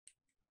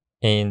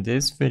In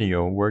this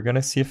video, we're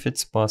gonna see if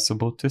it's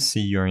possible to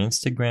see your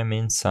Instagram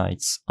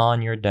insights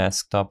on your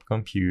desktop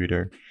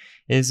computer.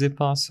 Is it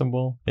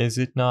possible? Is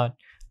it not?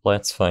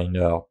 Let's find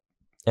out.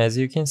 As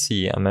you can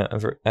see, I'm at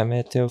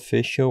the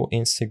official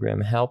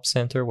Instagram Help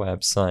Center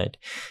website,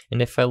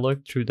 and if I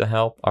look through the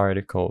help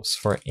articles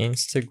for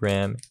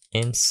Instagram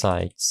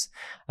Insights,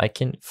 I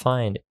can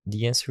find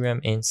the Instagram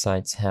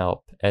Insights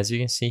help. As you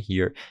can see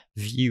here,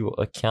 view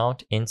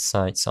account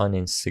insights on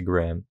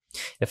Instagram.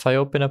 If I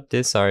open up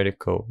this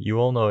article, you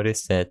will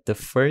notice that the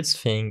first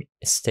thing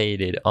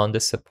stated on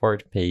the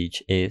support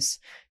page is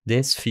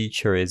this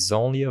feature is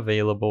only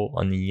available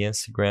on the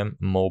Instagram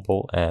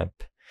mobile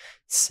app.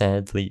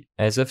 Sadly,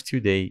 as of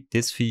today,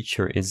 this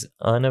feature is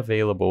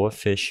unavailable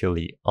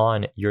officially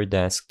on your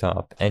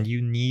desktop, and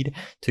you need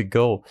to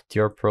go to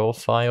your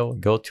profile,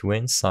 go to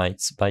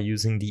Insights by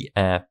using the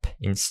app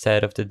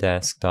instead of the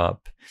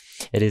desktop.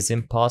 It is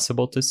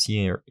impossible to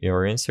see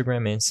your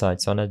Instagram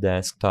Insights on a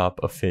desktop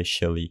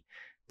officially.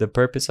 The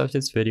purpose of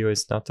this video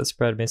is not to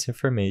spread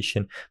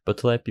misinformation, but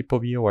to let people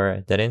be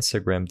aware that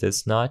Instagram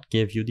does not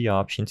give you the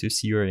option to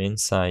see your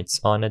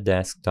insights on a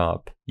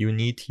desktop. You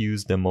need to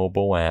use the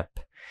mobile app.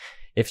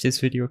 If this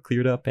video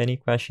cleared up any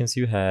questions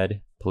you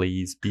had,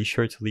 please be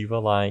sure to leave a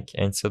like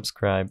and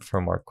subscribe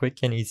for more quick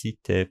and easy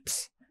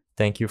tips.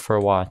 Thank you for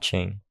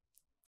watching.